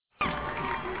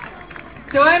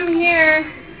So I'm here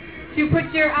to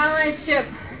put your allyship,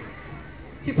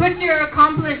 to put your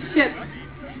accomplishment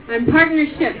and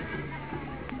partnership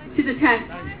to the test.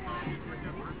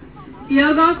 The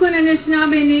Algonquin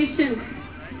Anishinaabe Nation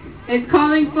is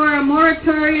calling for a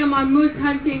moratorium on moose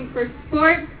hunting for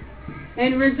sport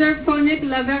in Reserve Phonik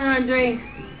La Vérandrée.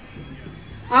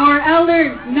 Our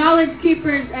elders, knowledge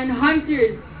keepers, and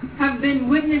hunters have been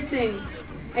witnessing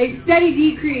a steady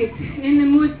decrease in the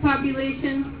moose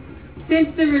population since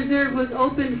the reserve was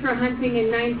opened for hunting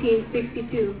in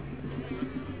 1962.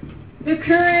 The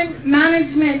current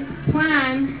management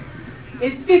plan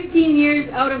is 15 years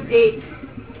out of date,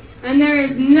 and there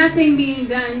is nothing being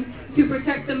done to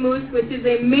protect the moose, which is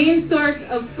a main source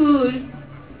of food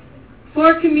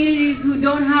for communities who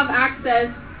don't have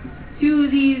access to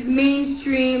these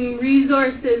mainstream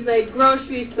resources like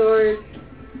grocery stores.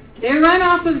 They run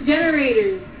off of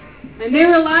generators, and they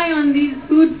rely on these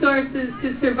food sources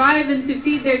to survive and to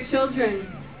feed their children.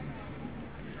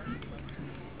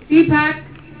 CPAC,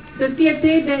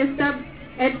 Société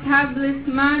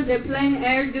d'Établissement de Plein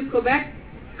Air du Québec,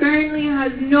 currently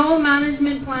has no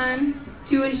management plan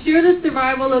to ensure the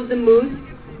survival of the moose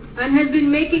and has been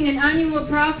making an annual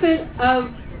profit of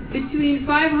between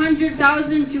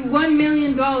 $500,000 to $1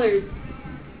 million,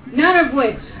 none of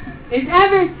which is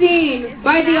ever seen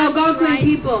by the Algonquin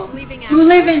people who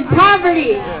live in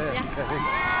poverty.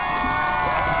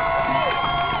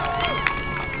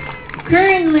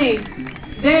 Currently,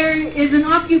 there is an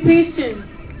occupation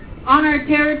on our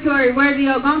territory where the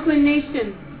Algonquin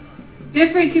Nation,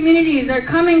 different communities are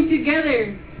coming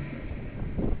together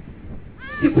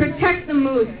to protect the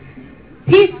moose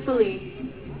peacefully,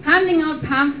 handing out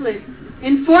pamphlets,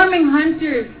 informing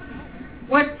hunters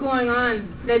what's going on,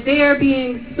 that they are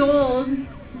being sold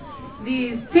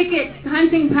these tickets,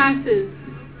 hunting passes,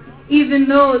 even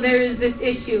though there is this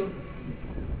issue.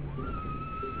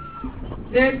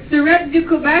 The Sûreté du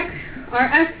Québec are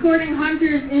escorting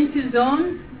hunters into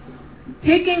zones,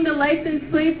 taking the license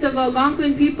plates of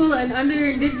Algonquin people and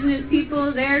other indigenous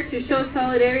people there to show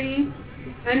solidarity,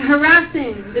 and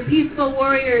harassing the peaceful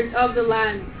warriors of the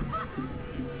land.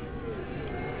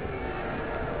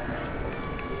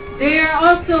 They are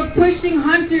also pushing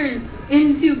hunters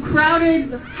into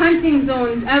crowded hunting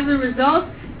zones, as a result,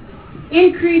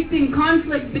 increasing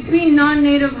conflict between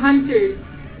non-native hunters.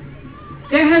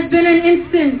 There has been an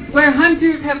instance where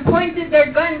hunters have pointed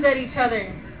their guns at each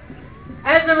other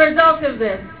as a result of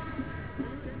this.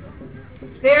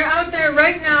 They are out there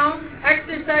right now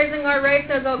exercising our rights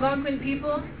as Algonquin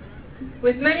people,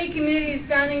 with many communities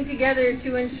standing together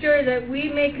to ensure that we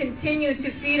may continue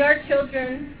to feed our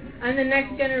children and the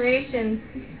next generation,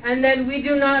 and that we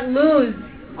do not lose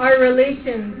our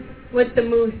relations with the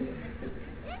moose.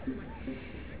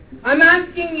 I'm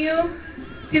asking you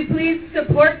to please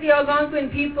support the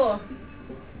Algonquin people.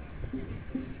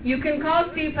 You can call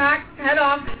CPAC head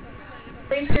office.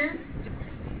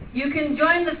 You can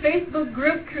join the Facebook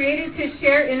group created to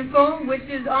share info, which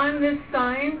is on this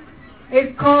sign.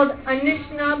 It's called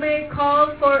Anishinaabe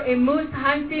Call for a Moose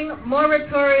Hunting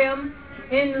Moratorium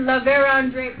in La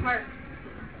Vérandrée Park.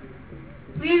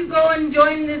 Please go and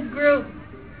join this group.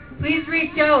 Please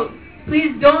reach out.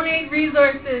 Please donate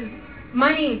resources,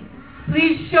 money.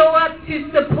 Please show up to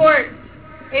support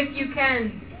if you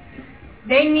can.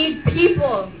 They need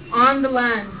people on the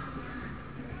land.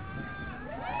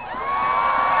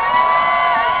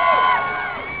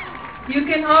 You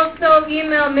can also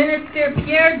email Minister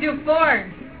Pierre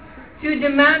Dufour to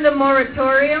demand a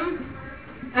moratorium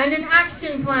and an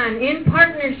action plan in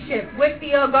partnership with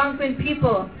the Algonquin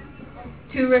people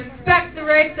to respect the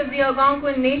rights of the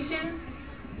Algonquin Nation,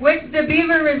 which the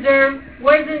Beaver Reserve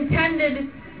was intended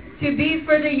to be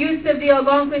for the use of the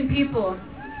Algonquin people.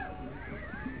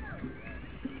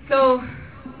 So,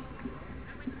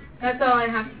 that's all I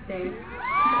have to say.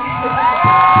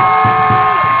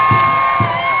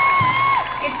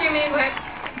 Get your name wet.